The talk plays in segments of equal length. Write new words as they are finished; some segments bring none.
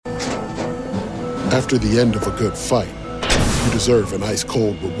After the end of a good fight, you deserve an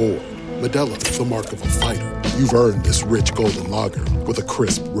ice-cold reward. Modelo is the mark of a fighter. You've earned this rich golden lager with a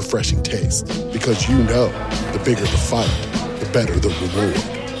crisp, refreshing taste. Because you know, the bigger the fight, the better the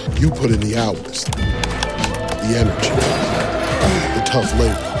reward. You put in the hours, the energy, the tough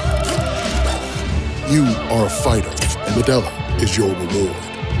labor. You are a fighter, and Modelo is your reward.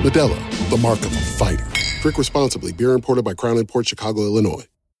 Modelo, the mark of a fighter. Drink responsibly. Beer imported by Crown Imports, Chicago, Illinois.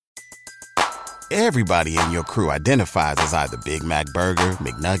 Everybody in your crew identifies as either Big Mac Burger,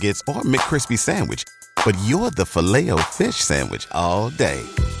 McNuggets, or McCrispy Sandwich. But you're the Filet-O-Fish Sandwich all day.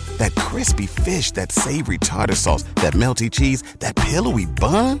 That crispy fish, that savory tartar sauce, that melty cheese, that pillowy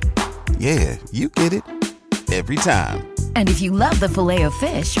bun. Yeah, you get it. Every time. And if you love the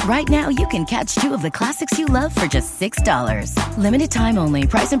Filet-O-Fish, right now you can catch two of the classics you love for just $6. Limited time only.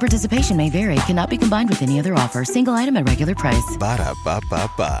 Price and participation may vary. Cannot be combined with any other offer. Single item at regular price.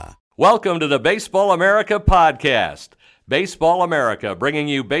 Ba-da-ba-ba-ba. Welcome to the Baseball America podcast. Baseball America, bringing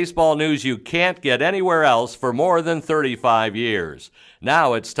you baseball news you can't get anywhere else for more than 35 years.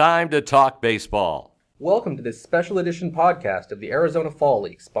 Now it's time to talk baseball. Welcome to this special edition podcast of the Arizona Fall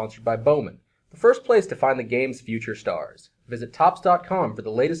League, sponsored by Bowman, the first place to find the game's future stars. Visit Topps.com for the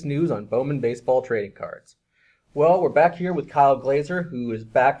latest news on Bowman baseball trading cards. Well, we're back here with Kyle Glaser, who is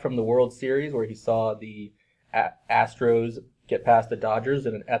back from the World Series, where he saw the Astros get past the Dodgers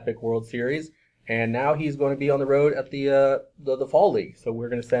in an epic World Series, and now he's going to be on the road at the Fall League. So we're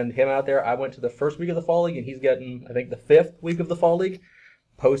going to send him out there. I went to the first week of the Fall League, and he's getting, I think, the fifth week of the Fall League,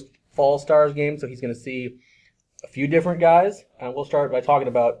 post-Fall Stars game, so he's going to see a few different guys, and we'll start by talking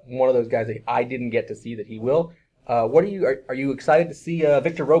about one of those guys that I didn't get to see that he will. Are you excited to see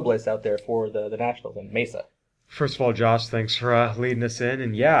Victor Robles out there for the Nationals in Mesa? First of all, Josh, thanks for leading us in.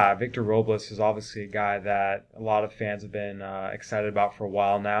 And yeah, Victor Robles is obviously a guy that a lot of fans have been excited about for a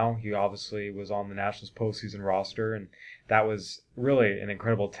while now. He obviously was on the Nationals postseason roster, and that was really an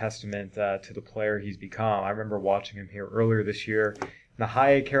incredible testament to the player he's become. I remember watching him here earlier this year in the High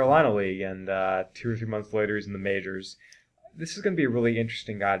A Carolina League, and 2 or 3 months later he's in the majors. This is going to be a really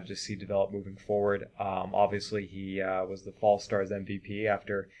interesting guy to just see develop moving forward. Obviously, he was the Fall Stars MVP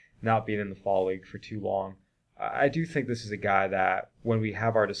after not being in the Fall League for too long. I do think this is a guy that when we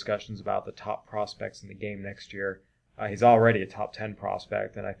have our discussions about the top prospects in the game next year, he's already a top 10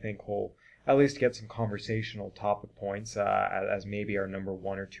 prospect, and I think he'll at least get some conversational topic points as maybe our number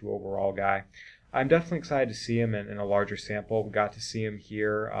 1 or 2 overall guy. I'm definitely excited to see him in a larger sample. We got to see him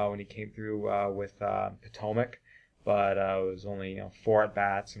here when he came through with Potomac, but it was only 4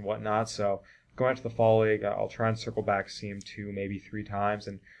 at-bats and whatnot. So going to the Fall League, I'll try and circle back, see him 2, maybe 3 times,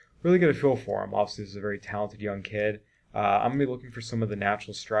 and really get a feel for him. Obviously, this is a very talented young kid. I'm going to be looking for some of the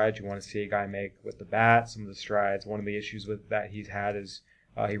natural strides you want to see a guy make with the bat, some of the strides. One of the issues with that he's had is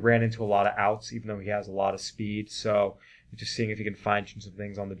he ran into a lot of outs, even though he has a lot of speed. So just seeing if he can fine-tune some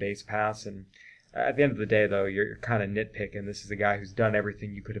things on the base pass. And at the end of the day, though, you're kind of nitpicking. This is a guy who's done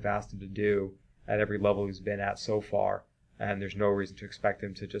everything you could have asked him to do at every level he's been at so far, and there's no reason to expect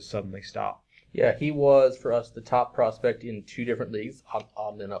him to just suddenly stop. Yeah, he was, for us, the top prospect in 2 different leagues,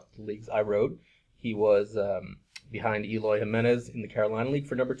 oddly enough, the leagues I wrote. He was behind Eloy Jimenez in the Carolina League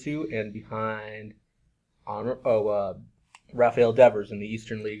for number 2, and behind Rafael Devers in the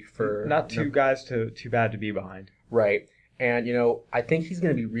Eastern League for... Not two guys too bad to be behind. Right. And, I think he's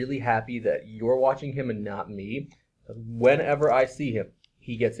going to be really happy that you're watching him and not me. Whenever I see him,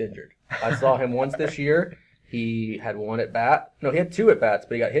 he gets injured. I saw him once this year. He had 1 at-bat. No, he had 2 at-bats,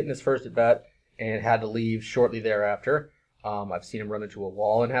 but he got hit in his first at-bat and had to leave shortly thereafter. I've seen him run into a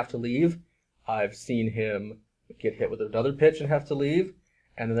wall and have to leave. I've seen him get hit with another pitch and have to leave.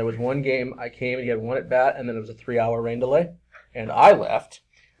 And then there was one game I came and he had 1 at-bat, and then it was a 3-hour rain delay. And I left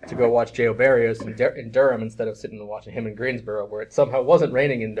to go watch Jay Barrios in Durham instead of sitting and watching him in Greensboro, where it somehow wasn't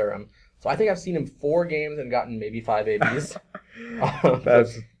raining in Durham. So I think I've seen him 4 games and gotten maybe 5 ABs.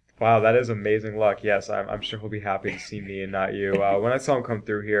 Wow, that is amazing luck. Yes, I'm sure he'll be happy to see me and not you. When I saw him come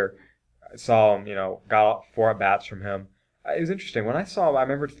through here, I saw him, got 4 at-bats from him. It was interesting. When I saw him, I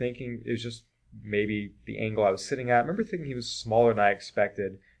remember thinking it was just maybe the angle I was sitting at. I remember thinking he was smaller than I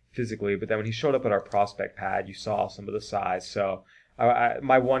expected physically, but then when he showed up at our prospect pad, you saw some of the size. So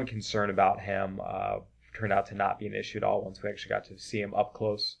my one concern about him turned out to not be an issue at all once we actually got to see him up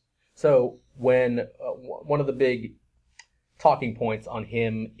close. So when one of the big talking points on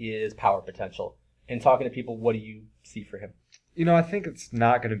him is power potential. And talking to people, what do you see for him? I think it's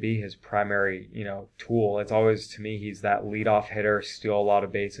not going to be his primary, tool. It's always, to me, he's that leadoff hitter, steal a lot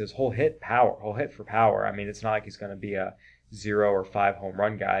of bases. He'll hit for power. I mean, it's not like he's going to be a 0 or 5 home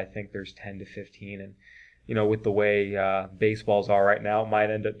run guy. I think there's 10 to 15. And, with the way baseballs are right now, it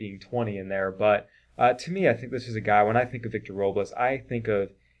might end up being 20 in there. But To me, I think this is a guy, when I think of Victor Robles, I think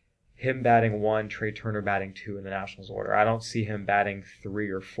of him batting 1, Trey Turner batting 2 in the Nationals order. I don't see him batting 3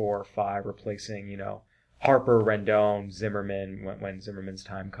 or 4 or 5, replacing, Harper, Rendon, Zimmerman when Zimmerman's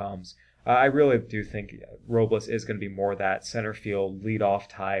time comes. I really do think Robles is going to be more that center field leadoff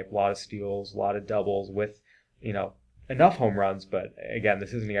type, a lot of steals, a lot of doubles with, enough home runs. But again,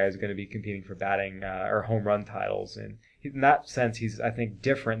 this isn't a guy who's going to be competing for batting or home run titles. And in that sense, he's, I think,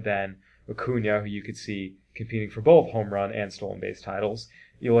 different than Acuna, who you could see competing for both home run and stolen base titles.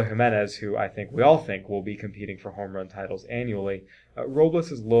 Eloy Jimenez, who I think we all think will be competing for home run titles annually.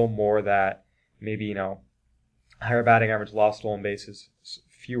 Robles is a little more that maybe, higher batting average, lost stolen bases,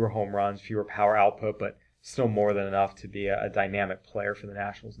 fewer home runs, fewer power output, but still more than enough to be a dynamic player for the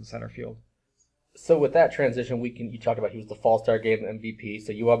Nationals in center field. So with that transition, you talked about he was the Fall Star Game MVP,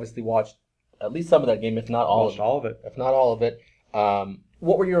 so you obviously watched at least some of that game, if not all of it. If not all of it.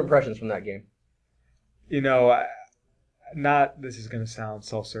 What were your impressions from that game? This is going to sound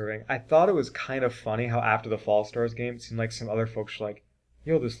self-serving. I thought it was kind of funny how after the Fall Stars game, it seemed like some other folks were like,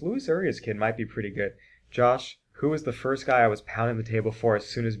 this Luis Urias kid might be pretty good. Josh, who was the first guy I was pounding the table for as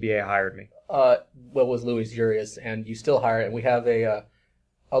soon as BA hired me? Was Luis Urias, and you still hire it. And we have a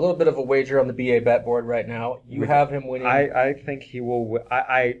little bit of a wager on the BA bet board right now. You have him winning. I think he will.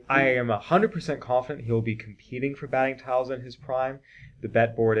 I am 100% confident he will be competing for batting titles in his prime. The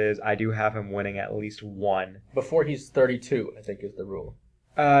bet board is I do have him winning at least one. Before he's 32, I think is the rule.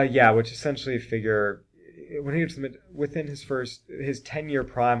 Which essentially figure when he gets within his 10-year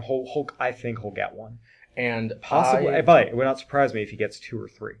prime, I think he'll get one. And possibly, but it would not surprise me if he gets 2 or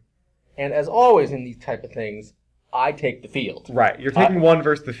 3. And as always in these type of things, I take the field. Right, you're taking one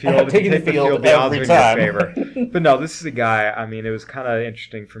versus the field. I'm taking the field the odds every are in time. your favor. But no, this is a guy. I mean, it was kind of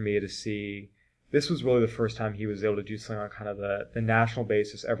interesting for me to see. This was really the first time he was able to do something on kind of the national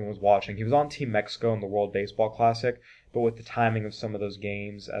basis everyone was watching. He was on Team Mexico in the World Baseball Classic, but with the timing of some of those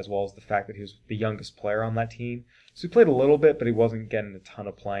games, as well as the fact that he was the youngest player on that team, so he played a little bit, but he wasn't getting a ton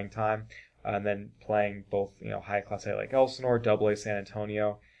of playing time. And then playing both, high class A like Elsinore, AA San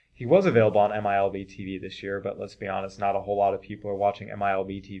Antonio. He was available on MILB TV this year, but let's be honest, not a whole lot of people are watching MILB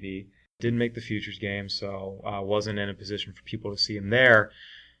TV. Didn't make the Futures game, so wasn't in a position for people to see him there.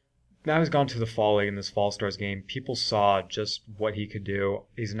 Now he's gone to the Fall League in this Fall Stars game. People saw just what he could do.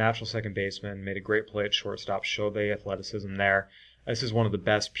 He's a natural second baseman, made a great play at shortstop, showed the athleticism there. This is one of the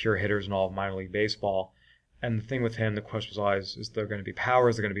best pure hitters in all of minor league baseball. And the thing with him, the question was always, is there going to be power?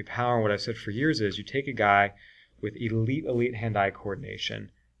 Is there going to be power? And what I've said for years is you take a guy with elite hand-eye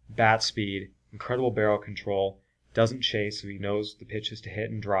coordination, bat speed, incredible barrel control, doesn't chase, so he knows the pitches to hit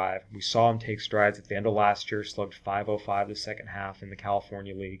and drive. We saw him take strides at the end of last year, slugged .505 the second half in the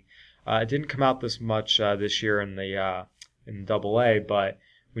California League. It didn't come out this much this year in the AA, but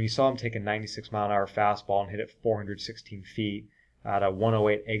when you saw him take a 96-mile-an-hour fastball and hit it 416 feet at a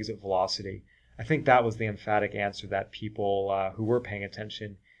 108 exit velocity, I think that was the emphatic answer that people who were paying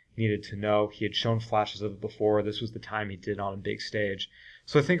attention needed to know. He had shown flashes of it before. This was the time he did on a big stage.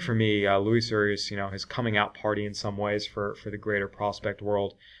 So I think for me, Luis Urias, his coming out party in some ways for the greater prospect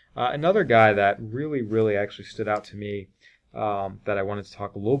world. Another guy that really, really actually stood out to me that I wanted to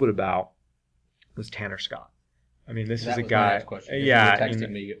talk a little bit about was Tanner Scott. I mean, this is a guy. My next question. You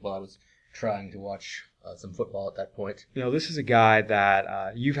texted me while I was trying to watch some football at that point. This is a guy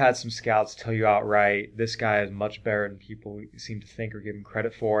that you've had some scouts tell you outright, this guy is much better than people seem to think or give him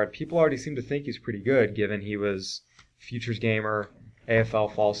credit for. And people already seem to think he's pretty good, given he was Futures Gamer,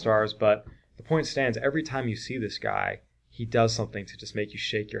 AFL Fall Stars. But the point stands, every time you see this guy, he does something to just make you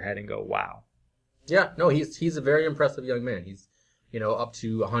shake your head and go, wow. Yeah, no, he's a very impressive young man. He's, up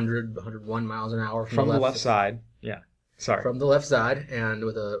to 100, 101 miles an hour from the left side. Yeah. Sorry. From the left side, and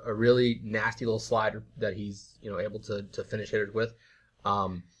with a really nasty little slider that he's able to finish hitters with.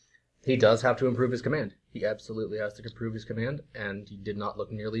 He does have to improve his command. He absolutely has to improve his command, and he did not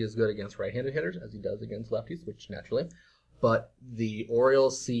look nearly as good against right-handed hitters as he does against lefties, which naturally. But the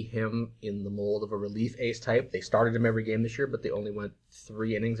Orioles see him in the mold of a relief ace type. They started him every game this year, but they only went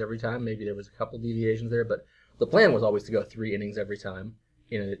 3 innings every time. Maybe there was a couple deviations there, but the plan was always to go 3 innings every time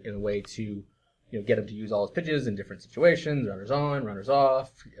in a way to get him to use all his pitches in different situations, runners on, runners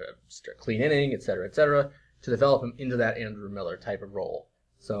off, clean inning, et cetera, to develop him into that Andrew Miller type of role.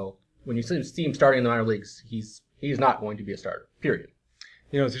 So when you see him starting in the minor leagues, he's not going to be a starter, period.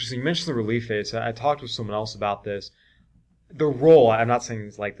 It's interesting. You mentioned the relief ace. I talked with someone else about this. The role, I'm not saying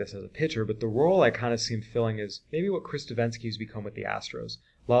he's like this as a pitcher, but the role I kind of see him filling is maybe what Chris Davinsky's become with the Astros.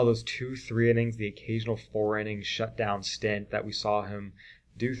 A lot of those 2-3 innings, the occasional 4-inning shutdown stint that we saw him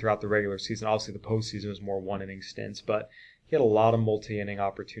do throughout the regular season. Obviously, the postseason was more 1-inning stints, but he had a lot of multi-inning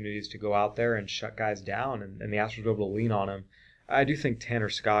opportunities to go out there and shut guys down, and the Astros were able to lean on him. I do think Tanner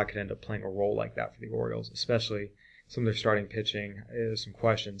Scott could end up playing a role like that for the Orioles, especially some of their starting pitching. There's some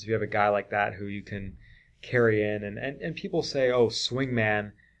questions. If you have a guy like that who you can carry in, and people say, oh,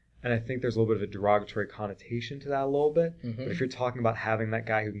 swingman, and I think there's a little bit of a derogatory connotation to that a little bit. Mm-hmm. But if you're talking about having that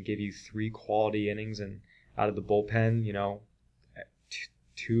guy who can give you 3 quality innings and out of the bullpen,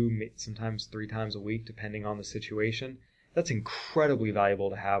 2, sometimes 3 times a week, depending on the situation, that's incredibly valuable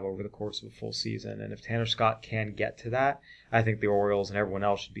to have over the course of a full season. And if Tanner Scott can get to that, I think the Orioles and everyone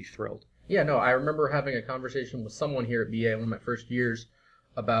else should be thrilled. Yeah, no, I remember having a conversation with someone here at BA, one of my first years,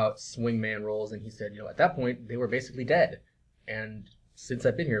 about swingman roles, and he said, at that point, they were basically dead. And since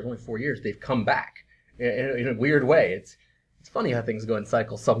I've been here, it's only 4 years, they've come back in a weird way. It's funny how things go in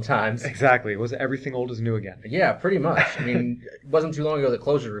cycles sometimes. Exactly. Was everything old is new again? Yeah, pretty much. I mean, it wasn't too long ago that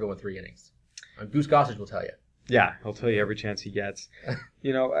closers were going 3 innings. Goose Gossage will tell you. Yeah, he'll tell you every chance he gets.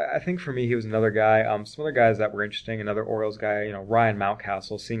 I think for me, he was another guy. Some other guys that were interesting. Another Orioles guy, Ryan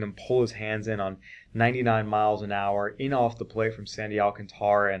Mountcastle, seeing him pull his hands in on 99 miles an hour in off the plate from Sandy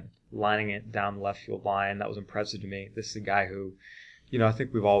Alcantara and lining it down the left field line. That was impressive to me. This is a guy who, I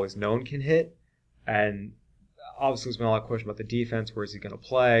think we've always known can hit. And obviously, there's been a lot of question about the defense. Where is he going to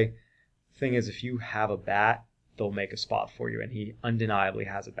play? Thing is, if you have a bat, they'll make a spot for you. And he undeniably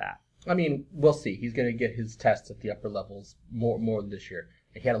has a bat. I mean, we'll see. He's going to get his tests at the upper levels more this year.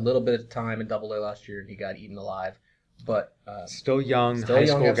 He had a little bit of time in Double-A last year, and he got eaten alive. But still young, high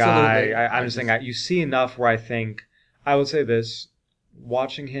school guy. I'm just saying, you see enough where I would say this,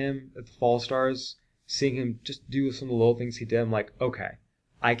 watching him at the Fall Stars, seeing him just do some of the little things he did, I'm like, okay,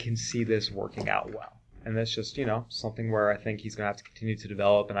 I can see this working out well. And that's just, something where I think he's going to have to continue to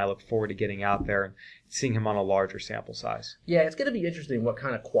develop, and I look forward to getting out there and seeing him on a larger sample size. Yeah, it's going to be interesting what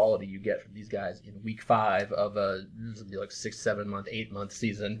kind of quality you get from these guys in week 5 of a 6, 7 month, 8 month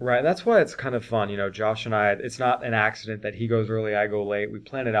season. Right, that's why it's kind of fun. Josh and I, it's not an accident that he goes early, I go late. We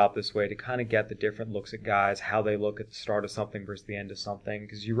plan it out this way to kind of get the different looks at guys, how they look at the start of something versus the end of something.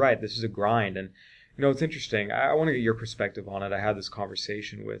 Because you're right, this is a grind. And it's interesting. I want to get your perspective on it. I had this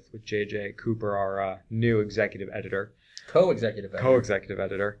conversation with JJ Cooper, our new executive editor. Co-executive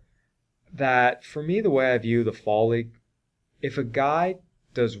editor. That, for me, the way I view the Fall League, if a guy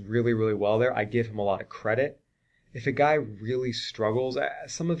does really, really well there, I give him a lot of credit. If a guy really struggles,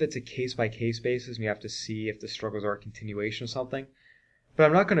 some of it's a case-by-case basis, and you have to see if the struggles are a continuation of something. But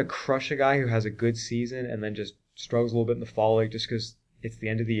I'm not going to crush a guy who has a good season and then just struggles a little bit in the Fall League just because it's the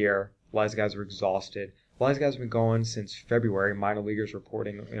end of the year. A lot of these guys are exhausted. A lot of these guys have been going since February. Minor leaguers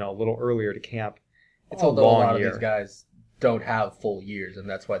reporting, a little earlier to camp. It's Although a long a lot year. of these guys don't have full years, and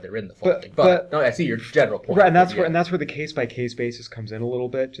that's why they're in the Fall League. But no, I see your general point. Right, and that's where the case by case basis comes in a little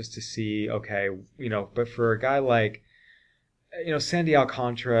bit, just to see, okay, But for a guy like, Sandy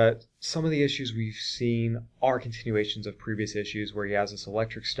Alcantara, some of the issues we've seen are continuations of previous issues where he has this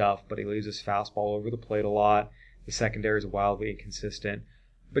electric stuff, but he leaves his fastball over the plate a lot. The secondary is wildly inconsistent.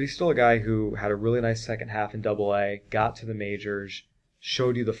 But he's still a guy who had a really nice second half in Double-A, got to the majors,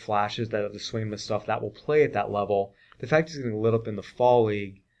 showed you the flashes that of the swing and the stuff that will play at that level. The fact he's getting lit up in the Fall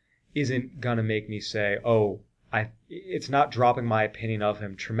League isn't going to make me say, it's not dropping my opinion of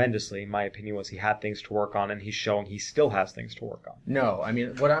him tremendously. My opinion was he had things to work on, and he's showing he still has things to work on. No, I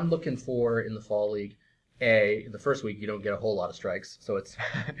mean, what I'm looking for in the Fall League, in the first week, you don't get a whole lot of strikes, so it's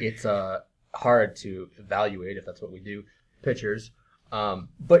hard to evaluate, if that's what we do, pitchers.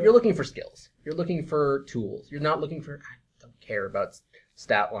 But you're looking for skills. You're looking for tools. You're not looking for, I don't care about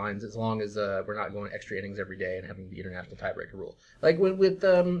stat lines as long as we're not going extra innings every day and having the international tiebreaker rule. Like with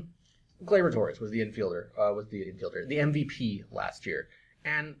Gleyber Torres was the infielder, the MVP last year.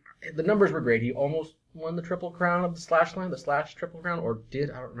 And the numbers were great. He almost won the Triple Crown of the slash line, the slash Triple Crown, or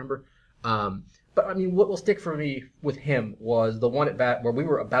did, I don't remember. But I mean, what will stick for me with him was the one at bat where we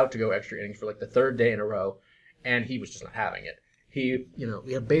were about to go extra innings for like the 3rd day in a row, and he was just not having it. He,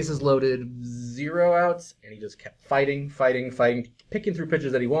 we had bases loaded, 0 outs, and he just kept fighting, picking through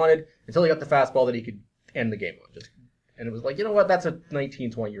pitches that he wanted until he got the fastball that he could end the game on. And it was like, that's a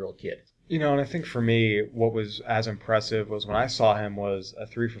 19, 20-year-old kid. And I think for me, what was as impressive was when I saw him was a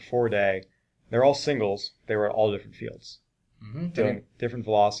 3-for-4 day. They're all singles. They were at all different fields. Mm-hmm. Different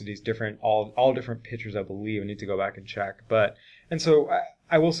velocities, all different pitchers, I believe. I need to go back and check. And so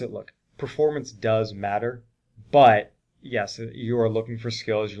I will say, look, performance does matter, but yes, you are looking for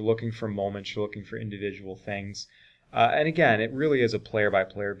skills, you're looking for moments, you're looking for individual things. And again, it really is a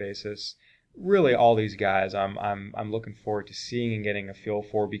player-by-player basis. Really, all these guys I'm looking forward to seeing and getting a feel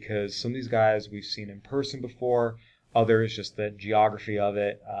for, because some of these guys we've seen in person before, others just the geography of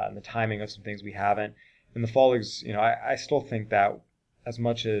it and the timing of some things we haven't. in the fall leagues, I still think that as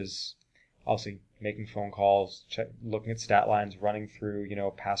much as obviously making phone calls, looking at stat lines, running through,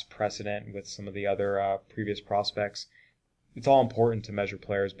 past precedent with some of the other previous prospects, it's all important to measure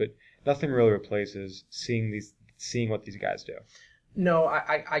players, but nothing really replaces seeing what these guys do. No,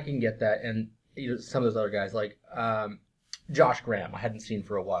 I can get that, and some of those other guys like Josh Graham, I hadn't seen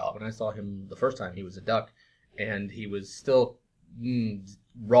for a while. When I saw him the first time, he was a Duck, and he was still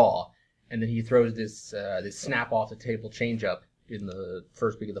raw, and then he throws this snap off the table changeup in the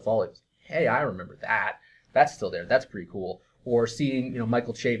first week of the fall leagues. Hey, I remember that. That's still there. That's pretty cool. Or seeing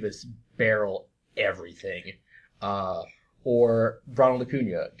Michael Chavis barrel everything. Or Ronald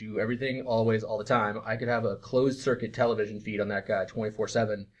Acuna do everything, always, all the time. I could have a closed-circuit television feed on that guy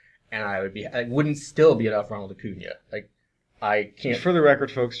 24/7, and I wouldn't still be enough Ronald Acuna. I can't. For the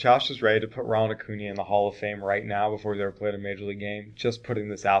record, folks, Josh is ready to put Ronald Acuna in the Hall of Fame right now before he's ever played a Major League game. Just putting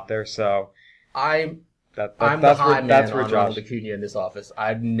this out there, so I'm the high man on Ronald Acuna in this office.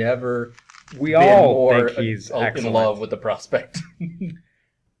 I've never been more think he's in love with the prospect.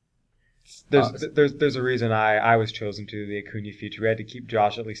 There's a reason I was chosen to the Acuna feature. We had to keep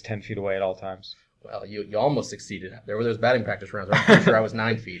Josh at least 10 feet away at all times. Well, you almost succeeded. There were those batting practice rounds. I'm pretty sure I was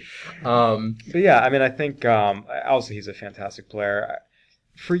 9 feet. But yeah, I think obviously he's a fantastic player.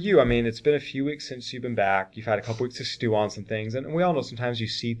 For you, it's been a few weeks since you've been back. You've had a couple weeks to stew on some things, and we all know sometimes you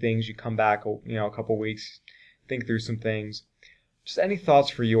see things, you come back, a couple weeks, think through some things. Just any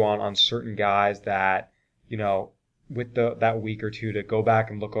thoughts for you on certain guys that with that week or two to go back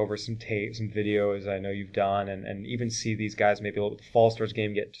and look over some tape, some videos I know you've done, and even see these guys maybe the Fall Stars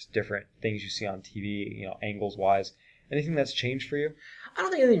game get just different things you see on TV, angles wise. Anything that's changed for you? I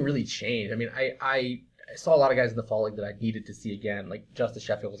don't think anything really changed. I saw a lot of guys in the Fall League that I needed to see again. Like Justice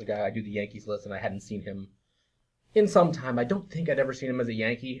Sheffield was a guy, I do the Yankees list, and I hadn't seen him in some time. I don't think I'd ever seen him as a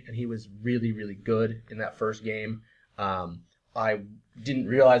Yankee, and he was really, really good in that first game. I didn't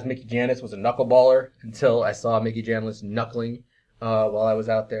realize Mickey Jannis was a knuckleballer until I saw Mickey Jannis knuckling while I was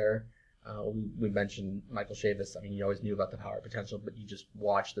out there. We mentioned Michael Chavis. You always knew about the power potential, but you just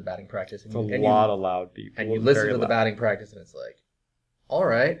watch the batting practice. It's a lot of loud people. And you listen to the batting practice, and it's like, all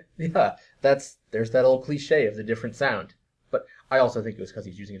right, yeah, there's that old cliche of the different sound. But I also think it was because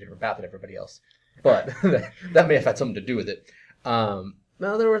he's using a different bat than everybody else. But that may have had something to do with it. No,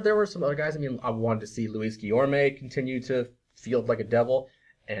 there were some other guys. I wanted to see Luis Guillorme continue to field like a devil,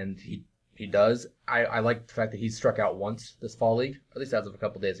 and he does. I like the fact that he's struck out once this fall league. At least as of a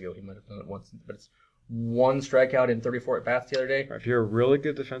couple days ago, he might have done it once, but it's one strikeout in 34 at bats the other day. If you're a really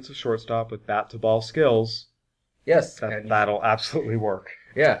good defensive shortstop with bat to ball skills, yes, that'll absolutely work.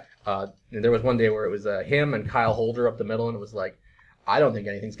 Yeah, and there was one day where it was him and Kyle Holder up the middle, and it was like, I don't think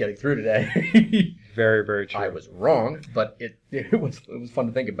anything's getting through today. Very, very true. I was wrong, but it was fun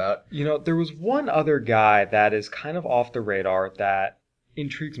to think about. There was one other guy that is kind of off the radar that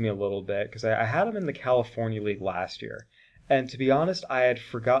intrigues me a little bit because I had him in the California League last year. And to be honest, I had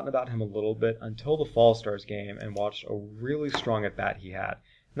forgotten about him a little bit until the Fall Stars game and watched a really strong at-bat he had.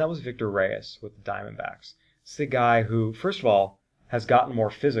 And that was Victor Reyes with the Diamondbacks. It's the guy who, first of all, has gotten more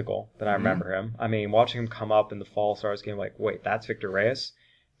physical than I remember him. Watching him come up in the Fall Stars game, like, wait, that's Victor Reyes?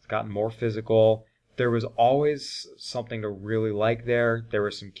 He's gotten more physical. There was always something to really like there. There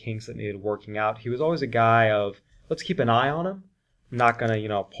were some kinks that needed working out. He was always a guy of, let's keep an eye on him. I'm not going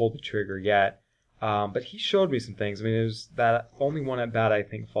to, pull the trigger yet. But he showed me some things. It was that only one at bat, I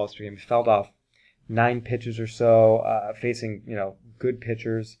think, Fall Stars game. He fouled off 9 pitches or so, facing, good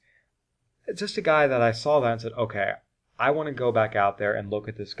pitchers. It's just a guy that I saw that and said, okay, I want to go back out there and look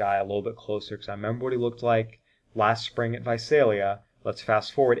at this guy a little bit closer because I remember what he looked like last spring at Visalia. Let's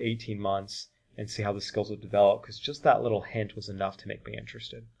fast forward 18 months and see how the skills have developed because just that little hint was enough to make me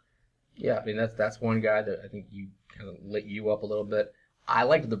interested. Yeah, that's one guy that I think you kind of lit you up a little bit. I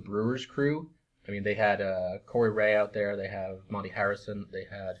liked the Brewers crew. They had Corey Ray out there. They have Monty Harrison. They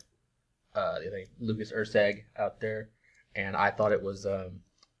had Lucas Erceg out there. And I thought it was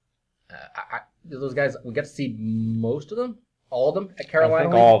those guys, we got to see most of them, all of them at Carolina.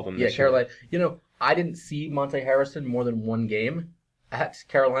 I think all of them. Yeah, Carolina. I didn't see Monty Harrison more than one game at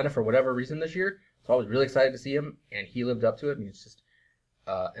Carolina for whatever reason this year. So I was really excited to see him, and he lived up to it. It's just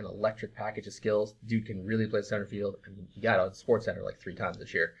an electric package of skills. Dude can really play center field. He got on Sports Center like 3 times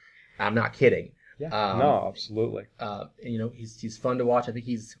this year. I'm not kidding. Yeah, no, absolutely. He's fun to watch. I think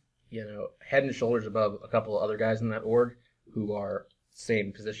he's head and shoulders above a couple of other guys in that org who are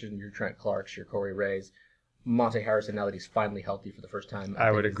same position. Your Trent Clarks, your Corey Rays, Monte Harrison. Now that he's finally healthy for the first time,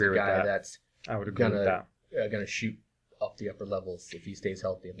 I would agree with that. That's I would agree with that. Gonna shoot up the upper levels if he stays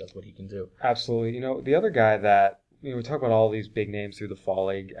healthy and does what he can do. Absolutely. The other guy that we talk about all these big names through the Fall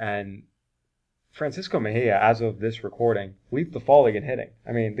League, and Francisco Mejia, as of this recording, leads the fall league in hitting.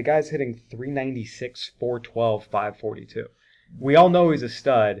 I mean, the guy's hitting 396, 412, 542. We all know he's a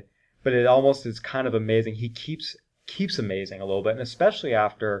stud, but it almost is kind of amazing. He keeps amazing a little bit, and especially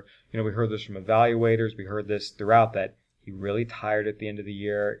after, we heard this from evaluators, we heard this throughout, that he really tired at the end of the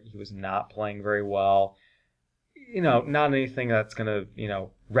year. He was not playing very well. Not anything that's going to,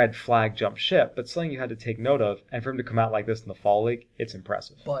 red flag jump ship, but something you had to take note of. And for him to come out like this in the fall league, it's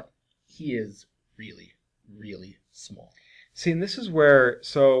impressive. But he is really, really small. See, and this is where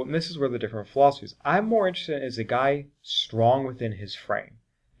the different philosophies. I'm more interested in, is a guy strong within his frame?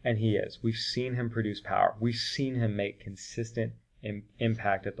 And he is. We've seen him produce power. We've seen him make consistent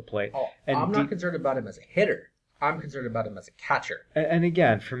impact at the plate. I'm not concerned about him as a hitter. I'm concerned about him as a catcher. And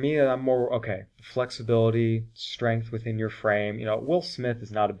again, for me, I'm more, flexibility, strength within your frame. Will Smith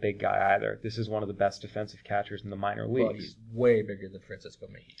is not a big guy either. This is one of the best defensive catchers in the minor leagues. Well, he's way bigger than Francisco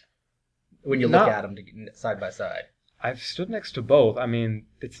Mejia. When you look at them side by side. I've stood next to both. I mean,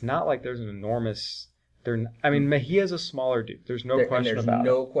 it's not like there's an enormous... Mejia's a smaller dude. There's no question about it. There's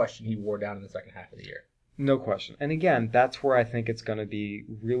no question he wore down in the second half of the year. No question. And again, that's where I think it's going to be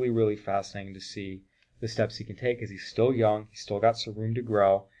really, really fascinating to see the steps he can take, because he's still young. He's still got some room to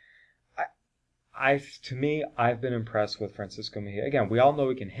grow. To me, I've been impressed with Francisco Mejia. Again, we all know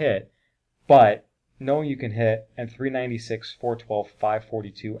he can hit, but knowing you can hit, and 396, 412,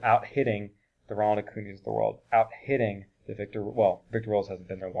 542, out-hitting the Ronald Acuñas of the world, out-hitting the Victor Robles hasn't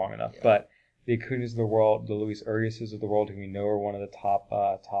been there long enough, but the Acuñas of the world, the Luis Uriases of the world, who we know are one of the top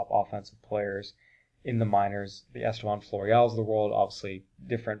offensive players in the minors, the Esteban Florials of the world, obviously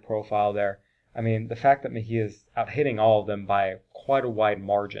different profile there. I mean, the fact that Mejia is out-hitting all of them by quite a wide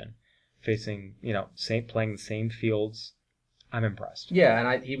margin, facing, playing the same fields, I'm impressed. Yeah,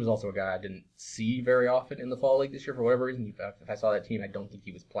 and he was also a guy I didn't see very often in the fall league this year for whatever reason. If I saw that team, I don't think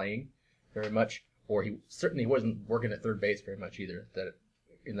he was playing very much, or he certainly wasn't working at third base very much either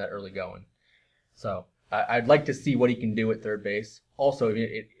in that early going. So I'd like to see what he can do at third base. Also,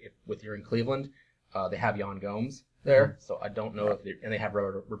 if you're in Cleveland, they have Yan Gomes there, so I don't know and they have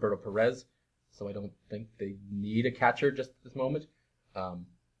Roberto Perez, so I don't think they need a catcher just at this moment.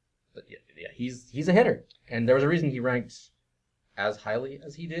 But yeah, he's a hitter, and there was a reason he ranked as highly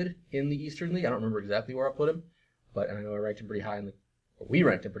as he did in the Eastern League. I don't remember exactly where I put him, but I know we ranked him pretty high in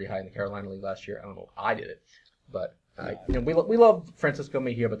the Carolina League last year. I don't know if I did it, but we love Francisco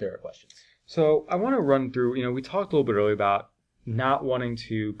Mejia, but there are questions. So I want to run through. We talked a little bit earlier about not wanting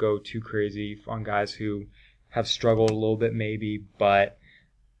to go too crazy on guys who have struggled a little bit, maybe, but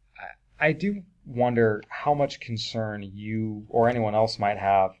I do wonder how much concern you or anyone else might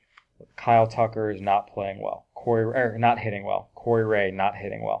have. Kyle Tucker is not playing well. Not hitting well. Corey Ray not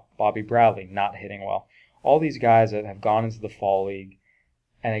hitting well. Bobby Bradley not hitting well. All these guys that have gone into the fall league,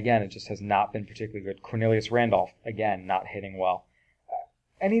 and again, it just has not been particularly good. Cornelius Randolph, again, not hitting well.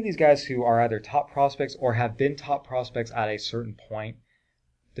 Any of these guys who are either top prospects or have been top prospects at a certain point,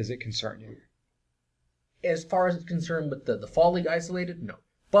 does it concern you? As far as it's concerned with the fall league isolated, no.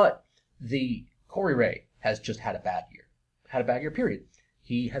 But the Corey Ray has just had a bad year. Period.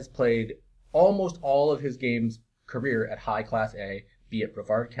 He has played almost all of his games career at high Class A, be it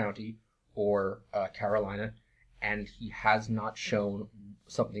Brevard County or Carolina, and he has not shown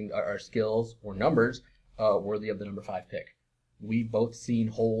something or skills or numbers worthy of the number 5 pick. We've both seen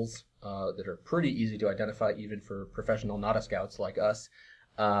holes that are pretty easy to identify, even for professional Nada scouts like us.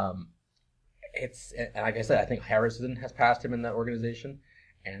 And like I said, I think Harrison has passed him in that organization,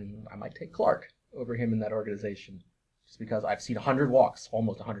 and I might take Clark over him in that organization, just because I've seen almost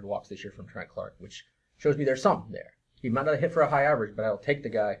 100 walks this year from Trent Clark, which shows me there's something there. He might not hit for a high average, but I'll take the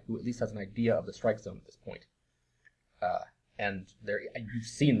guy who at least has an idea of the strike zone at this point. And you've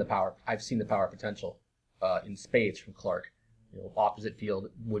seen the power. I've seen the power potential in spades from Clark. Opposite field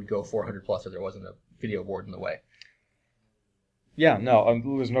would go 400 plus if there wasn't a video board in the way. Yeah, no,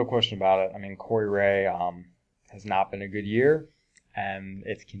 there's no question about it. I mean, Corey Ray has not been a good year, and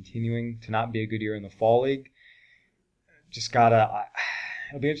it's continuing to not be a good year in the fall league.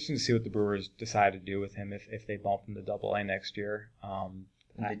 It'll be interesting to see what the Brewers decide to do with him if they bump him to Double-A next year.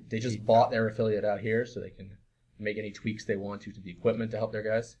 They just bought their affiliate out here, so they can make any tweaks they want to the equipment to help their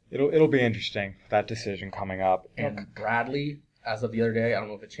guys. It'll be interesting, that decision coming up. And Bradley, as of the other day, I don't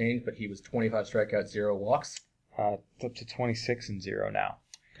know if it changed, but he was 25 strikeouts, 0 walks. It's up to 26-0 now.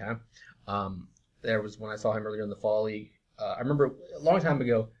 Okay. There was when I saw him earlier in the fall league. I remember a long time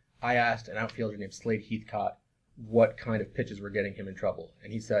ago, I asked an outfielder named Slade Heathcott what kind of pitches were getting him in trouble,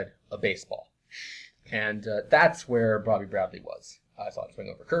 and he said a baseball. And that's where Bobby Bradley was. I saw him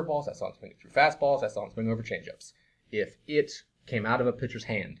swing over curveballs. I saw him swing through fastballs. I saw him swing over changeups. If it came out of a pitcher's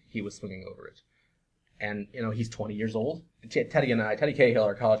hand, he was swinging over it. And, he's 20 years old. Teddy Cahill,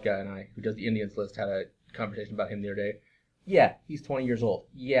 our college guy, and I, who does the Indians list, had a conversation about him the other day. Yeah, he's 20 years old.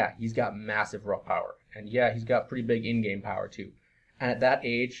 Yeah, he's got massive raw power. And yeah, he's got pretty big in-game power too. And at that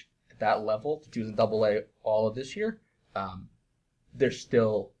age, at that level, to choose in Double-A all of this year, there's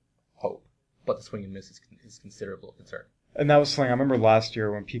still hope. But the swing and miss is considerable concern. And that was something I remember last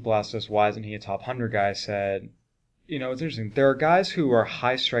year when people asked us, why isn't he a top 100 guy? I said, it's interesting. There are guys who are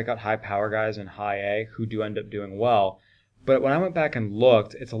high strikeout, high power guys in high A who do end up doing well. But when I went back and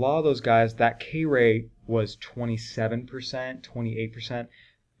looked, it's a lot of those guys, that K rate was 27%, 28%.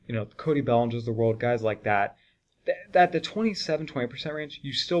 Cody Bellinger's the world, guys like that. That the 27, 20% range,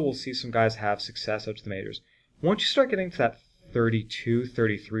 you still will see some guys have success up to the majors. Once you start getting to that 32,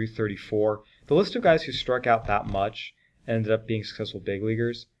 33, 34, the list of guys who struck out that much and ended up being successful big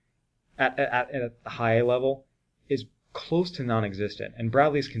leaguers at the high A level is close to non-existent, and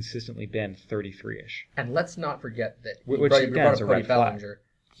Bradley's consistently been 33-ish. And let's not forget that Which brought up Cody Bellinger.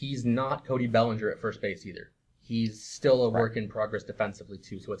 He's not Cody Bellinger at first base either. He's still a work in progress defensively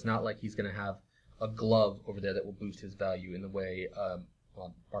too, so it's not like he's going to have a glove over there that will boost his value in the way,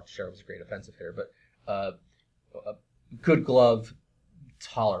 Mark Teixeira was a great offensive hitter, but a good glove,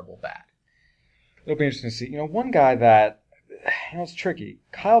 tolerable bat. It'll be interesting to see. One guy that, it's tricky.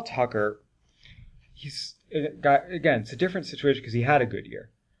 Kyle Tucker, he's a guy, again, it's a different situation because he had a good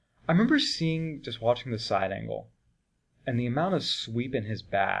year. I remember just watching the side angle and the amount of sweep in his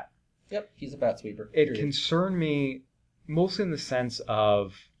bat. Yep, he's a bat sweeper. It concerned me mostly in the sense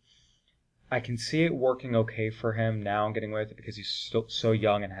of I can see it working okay for him now and getting away with it because he's still so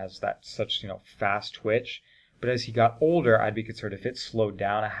young and has that such fast twitch. But as he got older, I'd be concerned if it slowed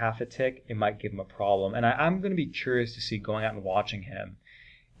down a half a tick, it might give him a problem. And I'm going to be curious to see going out and watching him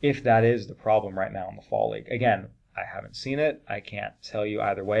if that is the problem right now in the Fall League. Again, I haven't seen it. I can't tell you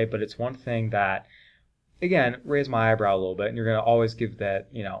either way, but it's one thing that, again, raise my eyebrow a little bit, and you're going to always give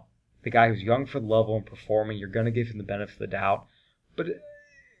that, the guy who's young for the level and performing, you're going to give him the benefit of the doubt. But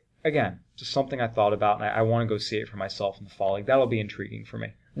again, just something I thought about, and I want to go see it for myself in the Fall League. That'll be intriguing for me.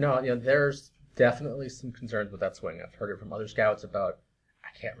 No, there's definitely some concerns with that swing. I've heard it from other scouts about,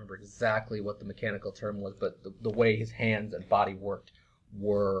 I can't remember exactly what the mechanical term was, but the way his hands and body worked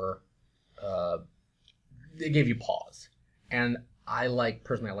were, they gave you pause. And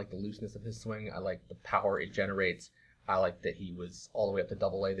personally, I like the looseness of his swing. I like the power it generates. I like that he was all the way up to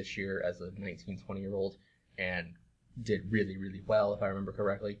Double-A this year as a 19, 20-year-old and did really, really well, if I remember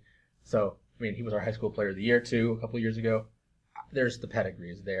correctly. So, he was our high school player of the year, too, a couple of years ago. There's the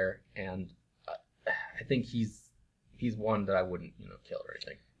pedigree is there, and I think he's one that I wouldn't, kill or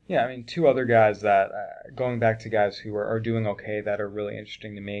anything. Yeah, two other guys that, going back to guys who are doing okay that are really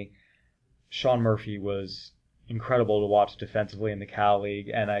interesting to me, Sean Murphy was incredible to watch defensively in the Cal League,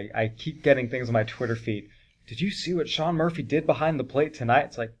 and I keep getting things on my Twitter feed. Did you see what Sean Murphy did behind the plate tonight?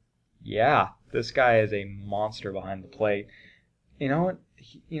 It's like, yeah, this guy is a monster behind the plate. It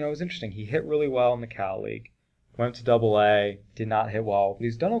was interesting. He hit really well in the Cal League, went to Double-A, did not hit well, but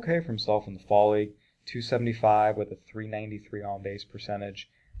he's done okay for himself in the Fall League. 275 with a 393 on-base percentage.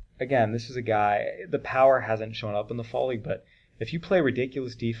 Again, this is a guy, the power hasn't shown up in the Fall League, but if you play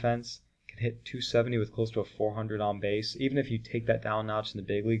ridiculous defense, can hit 270 with close to a 400 on base, even if you take that down notch in the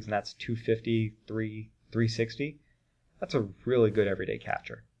big leagues, and that's 250, 360, that's a really good everyday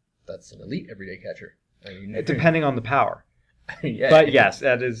catcher. That's an elite everyday catcher. Depending on the power. Yeah. But yes,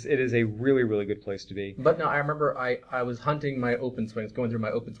 it is a really, really good place to be. But no, I remember I was hunting my open swings, going through my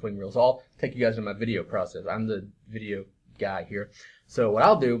open swing reels. So I'll take you guys to my video process. I'm the video guy here. So what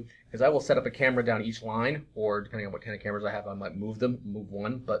I'll do is I will set up a camera down each line, or depending on what kind of cameras I have, I might move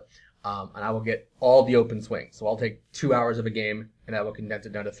one, but and I will get all the open swings. So I'll take 2 hours of a game, and I will condense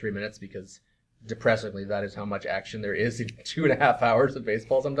it down to 3 minutes because depressingly, that is how much action there is in 2.5 hours of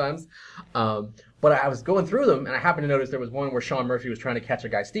baseball sometimes. But I was going through them, and I happened to notice there was one where Sean Murphy was trying to catch a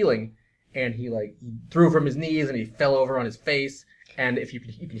guy stealing, and he threw from his knees, and he fell over on his face. And if you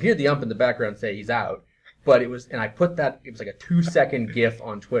can hear the ump in the background say he's out. But it was like a 2-second GIF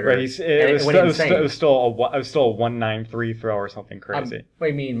on Twitter. Right, it was still a 193 throw or something crazy. What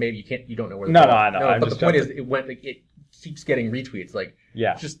do you mean? Maybe you don't know where. No, I know. But the point is, it keeps getting retweets.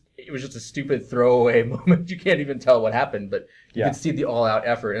 Yeah. It was just a stupid throwaway moment. You can't even tell what happened, but you could see the all-out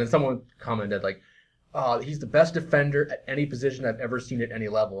effort. And someone commented he's the best defender at any position I've ever seen at any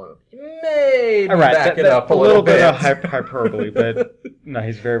level. Maybe back it up a little bit. Of hyperbole, but no,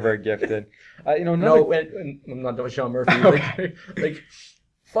 he's very, very gifted. I'm not done with Sean Murphy. Okay.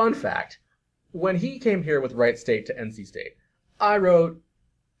 Fun fact: when he came here with Wright State to NC State, I wrote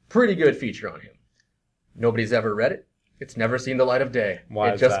pretty good feature on him. Nobody's ever read it. It's never seen the light of day.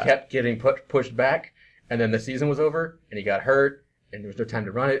 Why it just kept getting pushed back. and then the season was over, and he got hurt, and there was no time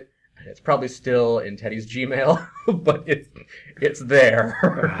to run it. And it's probably still in Teddy's Gmail, but it's there.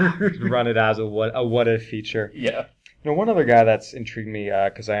 Run it as a what if feature. Yeah. One other guy that's intrigued me,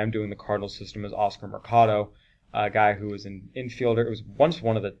 because I am doing the Cardinals system, is Oscar Mercado, a guy who was an infielder. He was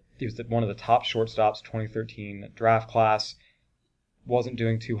one of the top shortstops 2013 draft class. Wasn't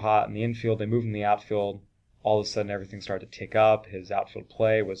doing too hot in the infield. They moved in the outfield. All of a sudden, everything started to tick up. His outfield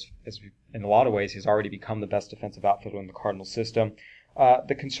play was, in a lot of ways, he's already become the best defensive outfielder in the Cardinals system.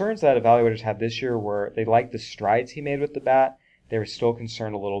 The concerns that evaluators had this year were they liked the strides he made with the bat. They were still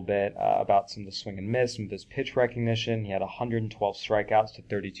concerned a little bit about some of the swing and miss, some of his pitch recognition. He had 112 strikeouts to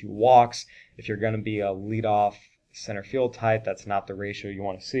 32 walks. If you're going to be a leadoff center field type, that's not the ratio you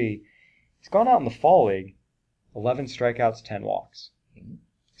want to see. He's gone out in the fall league, 11 strikeouts, 10 walks.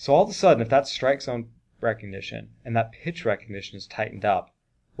 So all of a sudden, if that strike zone recognition and that pitch recognition is tightened up,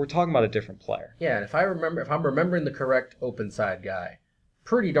 we're talking about a different player. Yeah, and if I'm remembering the correct open side guy,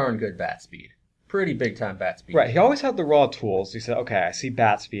 pretty darn good bat speed. Pretty big time bat speed. Right. He always had the raw tools. He said, okay, I see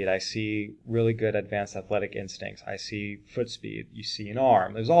bat speed. I see really good advanced athletic instincts. I see foot speed. You see an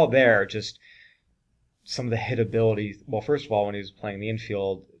arm. It was all there. Just some of the hitability. Well, first of all, when he was playing the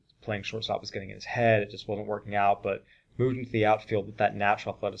infield, playing shortstop was getting in his head. It just wasn't working out. But moved into the outfield with that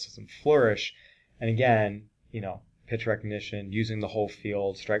natural athleticism flourish. And again, pitch recognition, using the whole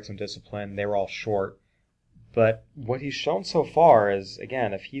field, strike zone discipline, they were all short. But what he's shown so far is,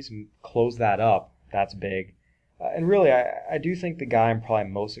 again, if he's closed that up, that's big. And really, I do think the guy I'm probably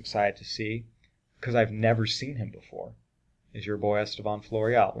most excited to see, because I've never seen him before, is your boy Estevan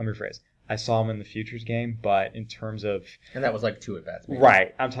Florial. Let me rephrase. I saw him in the Futures game, but in terms of... And that was like 2 at-bats.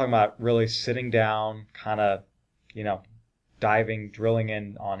 Right. I'm talking about really sitting down, kind of, diving, drilling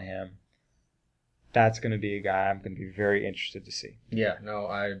in on him. That's going to be a guy I'm going to be very interested to see. Yeah, no,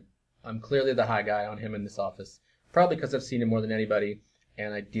 I'm clearly the high guy on him in this office. Probably because I've seen him more than anybody,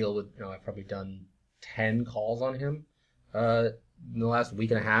 and I deal with, I've probably done 10 calls on him in the last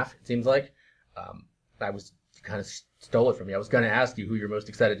week and a half, it seems like. You kind of stole it from me. I was going to ask you who you're most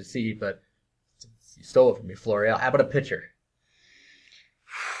excited to see, but you stole it from me, Florial. How about a pitcher?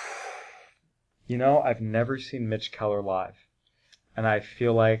 I've never seen Mitch Keller live, and I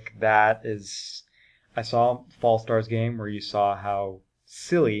feel like that is... I saw Fall Stars game where you saw how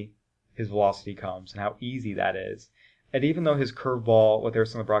silly his velocity comes and how easy that is. And even though his curveball, what they were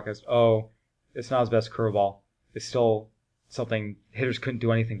saying on the broadcast, it's not his best curveball, it's still something hitters couldn't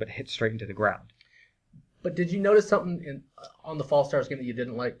do anything but hit straight into the ground. But did you notice something on the Fall Stars game that you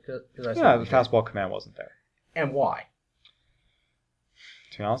didn't like? The fastball command wasn't there. And why?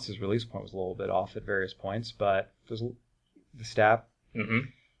 To be honest, his release point was a little bit off at various points, but there's the stat. Mm-hmm.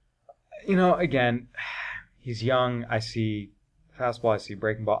 Again, he's young. I see fastball. I see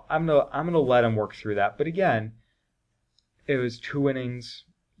breaking ball. I'm gonna let him work through that. But again, it was 2 innings,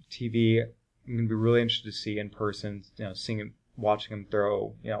 TV. I'm gonna be really interested to see in person. Seeing him, watching him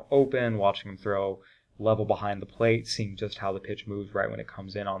throw, open, watching him throw level behind the plate, seeing just how the pitch moves right when it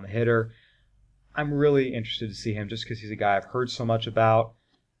comes in on the hitter. I'm really interested to see him just because he's a guy I've heard so much about.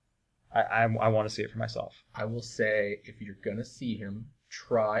 I want to see it for myself. I will say, if you're gonna see him,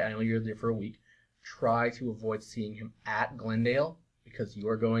 I know you're there for a week, try to avoid seeing him at Glendale, because you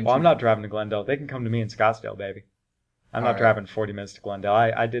are going I'm not driving to Glendale. They can come to me in Scottsdale, baby. I'm not driving 40 minutes to Glendale.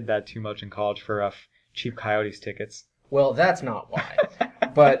 I did that too much in college for cheap Coyotes tickets. Well, that's not why.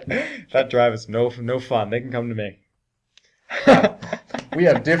 But that drive is no fun. They can come to me. We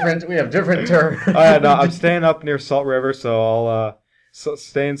have different terms. I'm staying up near Salt River, so I'll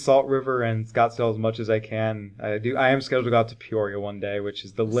stay in Salt River and Scottsdale as much as I can. I am scheduled to go out to Peoria one day, which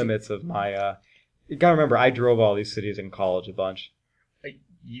is the limits of my. You gotta remember, I drove all these cities in college a bunch.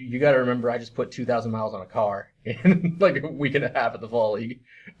 You gotta remember, I just put 2,000 miles on a car in like a week and a half at the Fall League.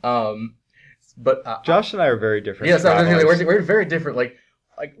 But Josh and I are very different. Yes, we're very different. Like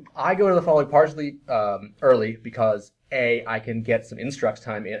I go to the Fall League partially early because I can get some instructs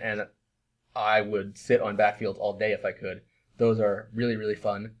time in, and I would sit on backfields all day if I could. Those are really, really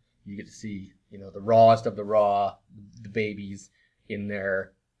fun. You get to see, the rawest of the raw, the babies in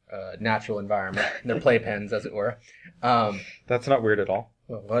their natural environment, in their playpens, as it were. That's not weird at all.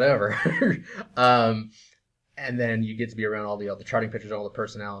 Well, whatever. And then you get to be around all the charting pitchers, all the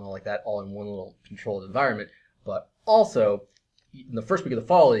personnel, and all like that, all in one little controlled environment. But also, in the first week of the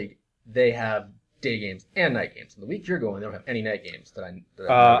Fall League, they have day games and night games. In the week you're going, they don't have any night games that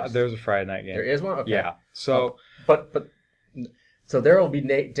I there's a Friday night game. There is one? Okay. Yeah. So, So there will be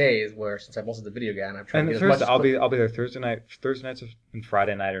days where, since I'm also the video guy, and I'm trying to get as much. I'll be there Thursday nights and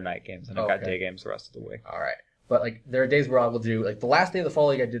Friday night or night games, and I've got day games the rest of the week. All right, but there are days where I will do the last day of the Fall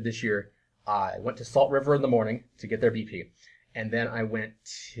League I did this year. I went to Salt River in the morning to get their BP. And then I went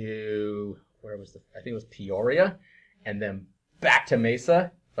to, I think it was Peoria. And then back to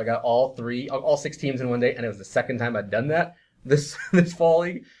Mesa. So I got all 6 teams in one day. And it was the second time I'd done that this fall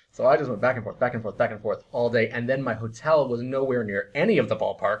league. So I just went back and forth all day. And then my hotel was nowhere near any of the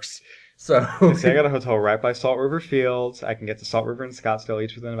ballparks. So See, I got a hotel right by Salt River Fields. I can get to Salt River and Scottsdale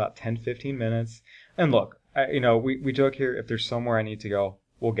each within about 10-15 minutes. And look, we joke here, if there's somewhere I need to go,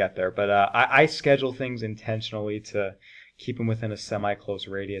 we'll get there. But I schedule things intentionally to keep them within a semi-close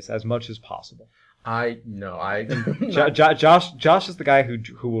radius as much as possible. Josh is the guy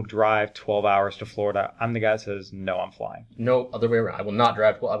who will drive 12 hours to Florida. I'm the guy that says, no, I'm flying. No, other way around. I will not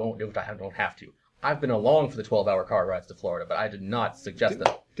drive. I won't do it. I don't have to. I've been along for the 12-hour car rides to Florida, but I did not suggest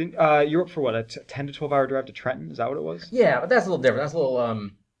that. You were up for what, a 10 to 12-hour drive to Trenton? Is that what it was? Yeah, but that's a little different.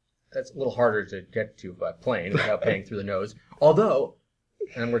 That's a little harder to get to by plane without paying through the nose. Although,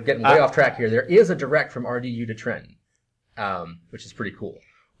 and we're getting way off track here, there is a direct from RDU to Trenton, which is pretty cool.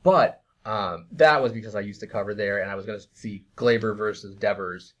 But that was because I used to cover there, and I was going to see Glaber versus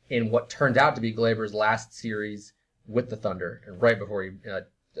Devers in what turned out to be Glaber's last series with the Thunder, and right before he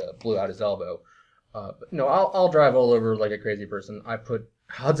blew out his elbow. But no, I'll drive all over like a crazy person. I put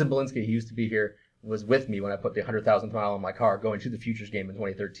Hudson Belinsky, he used to be here, was with me when I put the 100,000th mile on my car going to the Futures game in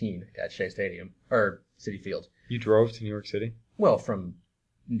 2013 at Shea Stadium, or Citi Field. You drove to New York City? Well, from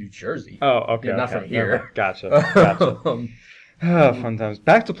New Jersey. Oh, okay. Yeah, not from here. Gotcha. Fun times.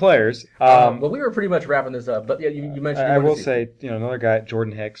 Back to players. Well, we were pretty much wrapping this up, but yeah, you mentioned. I will say, another guy,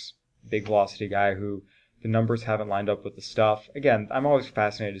 Jordan Hicks, big velocity guy who the numbers haven't lined up with the stuff. Again, I'm always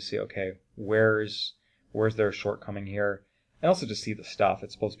fascinated to see, okay, where's their shortcoming here? And also to see the stuff.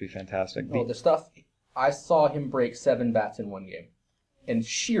 It's supposed to be fantastic. The stuff, I saw him break 7 bats in one game and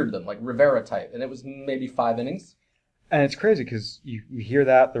sheared them like Rivera type, and it was maybe 5 innings. And it's crazy because you hear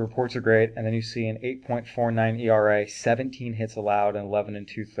that, the reports are great, and then you see an 8.49 ERA, 17 hits allowed, and 11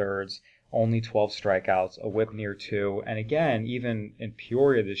 2/3, only 12 strikeouts, a whip near 2. And again, even in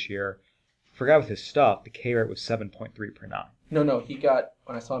Peoria this year, forgot with his stuff, the K rate was 7.3 per 9. No, he got,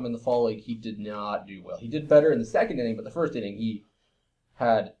 when I saw him in the fall league, he did not do well. He did better in the second inning, but the first inning he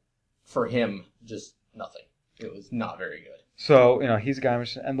had, for him, just nothing. It was not very good. So, he's a guy,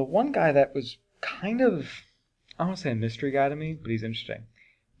 and the one guy that was kind of, I don't want to say a mystery guy to me, but he's interesting.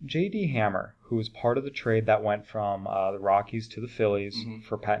 J.D. Hammer, who was part of the trade that went from the Rockies to the Phillies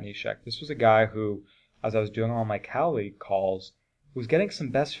for Pat Neshek. This was a guy who, as I was doing all my Cal League calls, was getting some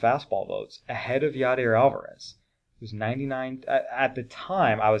best fastball votes ahead of Yadier Alvarez. It was 99. At the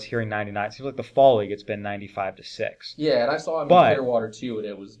time, I was hearing 99. It seems like the fall league, it's been 95-6. Yeah, and I saw him in Clearwater too, and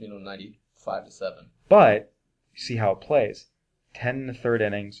it was 95-7. But you see how it plays: 10 in the third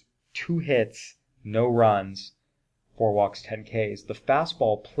innings, 2 hits, no runs, 4 walks, 10 Ks. The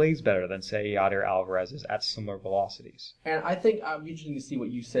fastball plays better than, say, Yadier Alvarez's at similar velocities. And I think I'm interested to see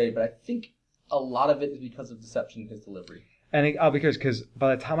what you say, but I think a lot of it is because of deception in his delivery. And because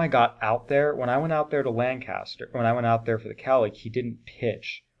by the time I got out there, when I went out there to Lancaster, when I went out there for the Cal League, he didn't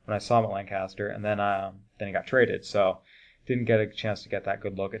pitch when I saw him at Lancaster, and then he got traded, so didn't get a chance to get that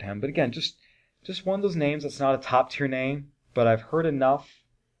good look at him. But again, just one of those names that's not a top tier name, but I've heard enough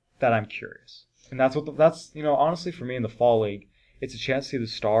that I'm curious. And that's honestly for me in the fall league, it's a chance to see the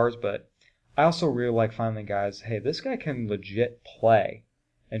stars, but I also really like finding guys, hey, this guy can legit play.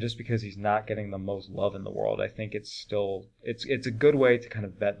 And just because he's not getting the most love in the world, I think it's a good way to kind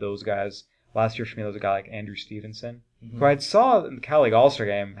of vet those guys. Last year for me, there was a guy like Andrew Stevenson, who I saw in the Cal League All-Star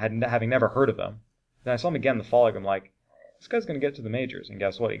game, having never heard of him. Then I saw him again in the fall league. I'm like, this guy's going to get to the majors. And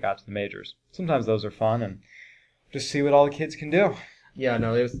guess what? He got to the majors. Sometimes those are fun, and just see what all the kids can do. Yeah,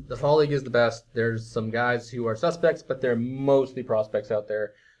 no, the fall league is the best. There's some guys who are suspects, but they're mostly prospects out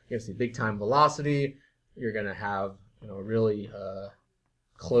there. You have to see big-time velocity. You're going to have really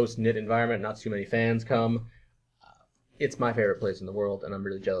close-knit environment, not too many fans come. It's my favorite place in the world, and I'm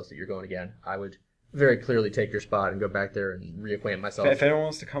really jealous that you're going again. I would very clearly take your spot and go back there and reacquaint myself. If anyone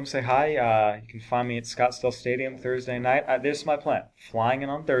wants to come say hi, you can find me at Scottsdale Stadium Thursday night. This is my plan. Flying in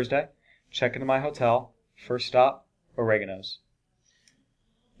on Thursday, check into my hotel, first stop, Oregano's.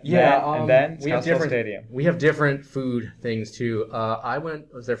 And then Scottsdale Stadium. We have different food things too. I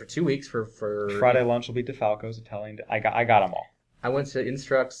was there for 2 weeks for Friday lunch will be DeFalco's Italian. I got them all. I went to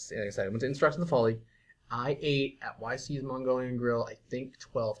Instructs. Like I said, I went to Instructs in the fall league. I ate at YC's Mongolian Grill, I think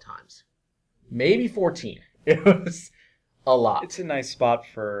 12 times, maybe 14. It was a lot. It's a nice spot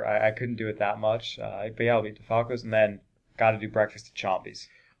for. I couldn't do it that much, but yeah, I'll be DeFalco's and then got to do breakfast at Chompy's.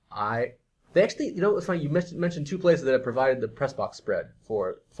 They actually, it's funny. You mentioned 2 places that have provided the press box spread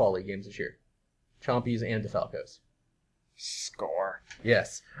for fall league games this year: Chompy's and DeFalco's. Score.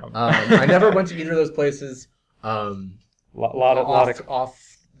 Yes. I never went to either of those places. Off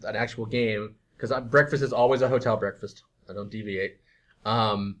an actual game, because breakfast is always a hotel breakfast. I don't deviate,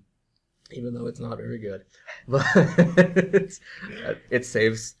 even though it's not very good. But it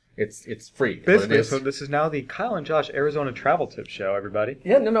saves. It's free. Basically, so this is now the Kyle and Josh Arizona Travel Tip Show, everybody.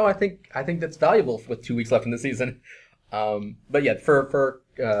 Yeah, no. I think that's valuable with 2 weeks left in the season. But yeah, for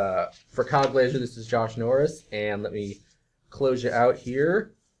Kyle Glaser, this is Josh Norris, and let me close you out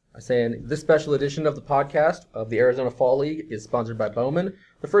here by saying this special edition of the podcast of the Arizona Fall League is sponsored by Bowman,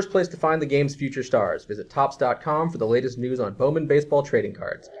 the first place to find the game's future stars. Visit Topps.com for the latest news on Bowman baseball trading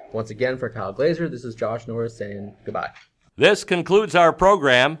cards. Once again, for Kyle Glaser, this is Josh Norris saying goodbye. This concludes our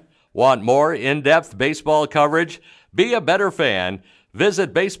program. Want more in-depth baseball coverage? Be a better fan.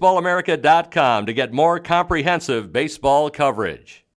 Visit baseballamerica.com to get more comprehensive baseball coverage.